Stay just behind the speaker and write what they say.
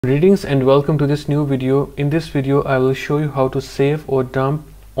Greetings and welcome to this new video. In this video I will show you how to save or dump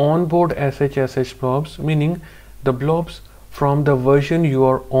onboard SHSH blobs, meaning the blobs from the version you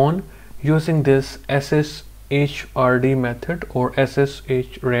are on using this SSH RD method or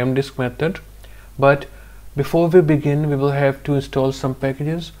SSH RAMDISK method. But before we begin, we will have to install some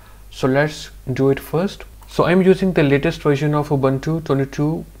packages, so let's do it first. So I'm using the latest version of Ubuntu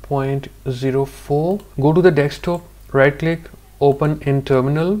 22.04. Go to the desktop, right click, open in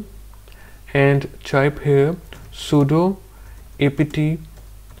terminal and type here sudo apt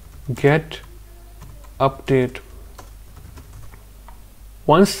get update.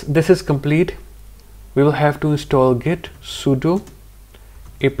 Once this is complete, we will have to install git sudo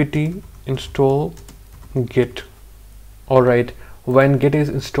apt install git. Alright, when git is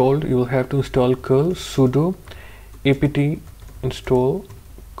installed, you will have to install curl sudo apt install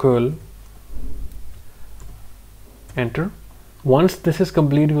curl, enter. Once this is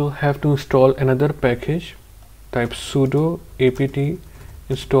complete, we will have to install another package. Type sudo apt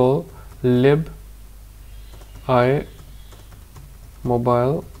install lib I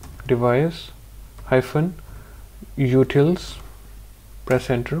mobile device hyphen utils, press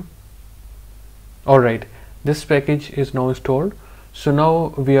enter. Alright, this package is now installed, so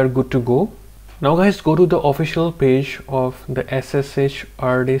now we are good to go. Now guys, go to the official page of the SSH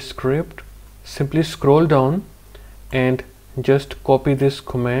RD script. Simply scroll down and just copy this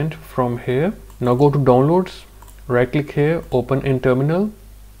command from here. Now go to downloads, right click here, open in terminal,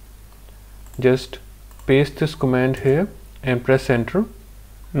 just paste this command here and press enter.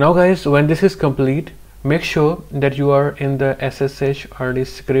 Now guys, when this is complete, make sure that you are in the SSH RD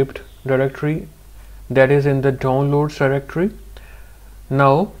script directory, that is in the downloads directory.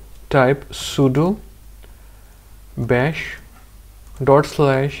 Now type sudo bash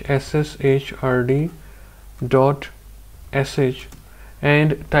 /sshRD.sh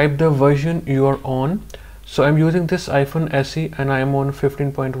and type the version you are on. So I'm using this iPhone SE and I am on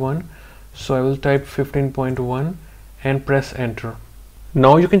 15.1, so I will type 15.1 and press enter.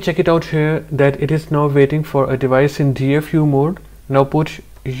 Now you can check it out here that it is now waiting for a device in DFU mode. Now put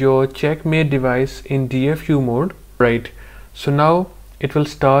your checkmate device in DFU mode. Right, so now it will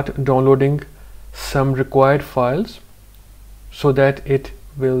start downloading some required files so that it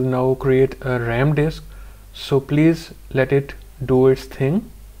will now create a RAM disk. So please let it do its thing.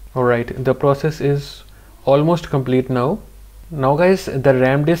 Alright, the process is almost complete now. Now guys, the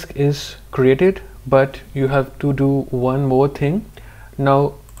RAM disk is created, but you have to do one more thing.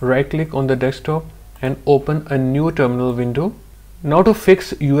 Now right click on the desktop and open a new terminal window. Now to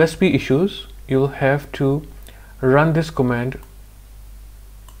fix USB issues, you will have to run this command.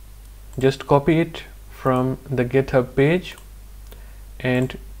 Just copy it from the GitHub page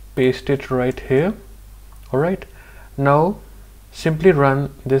and paste it right here. Alright, now simply run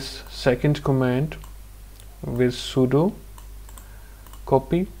this second command with sudo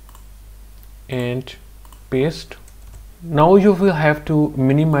copy and paste. Now you will have to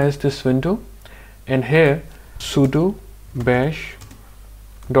minimize this window and here sudo bash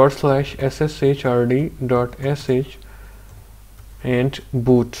 /sshRD.sh and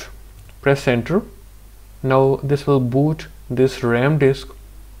boot, press enter. Now this will boot this RAM disk.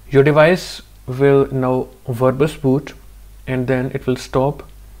 Your device will now verbose boot and then it will stop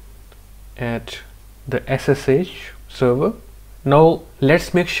at the SSH server. Now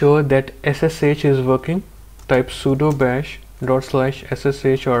let's make sure that SSH is working. Type sudo bash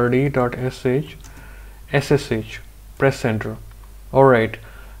 /sshRD.sh SSH, press enter. Alright,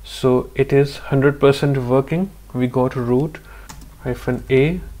 so it is 100% working. We got root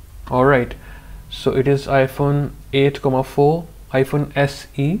 -a. Alright, so it is iPhone 8,4 iPhone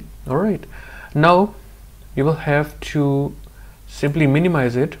SE. Alright, now you will have to simply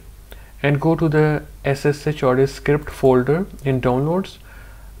minimize it and go to the SSH RD script folder in downloads.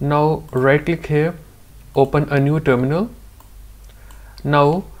 Now right click here, open a new terminal.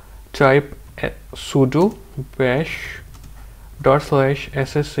 Now type sudo bash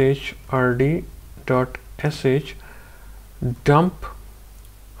 /sshRD.sh dump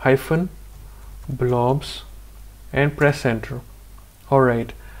 -blobs and press enter.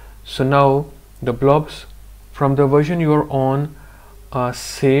 Alright, so now the blobs from the version you are on are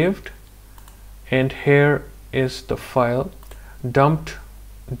saved, and here is the file dumped.sh.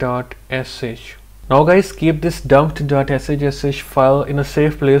 Now guys, keep this dumped.ssh file in a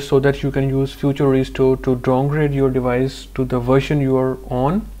safe place so that you can use future restore to downgrade your device to the version you are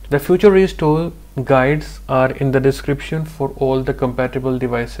on. The future restore guides are in the description for all the compatible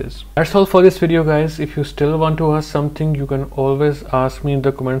devices. That's all for this video guys. If you still want to ask something, you can always ask me in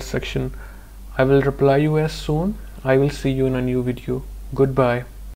the comment section. I will reply you as soon. I will see you in a new video. Goodbye.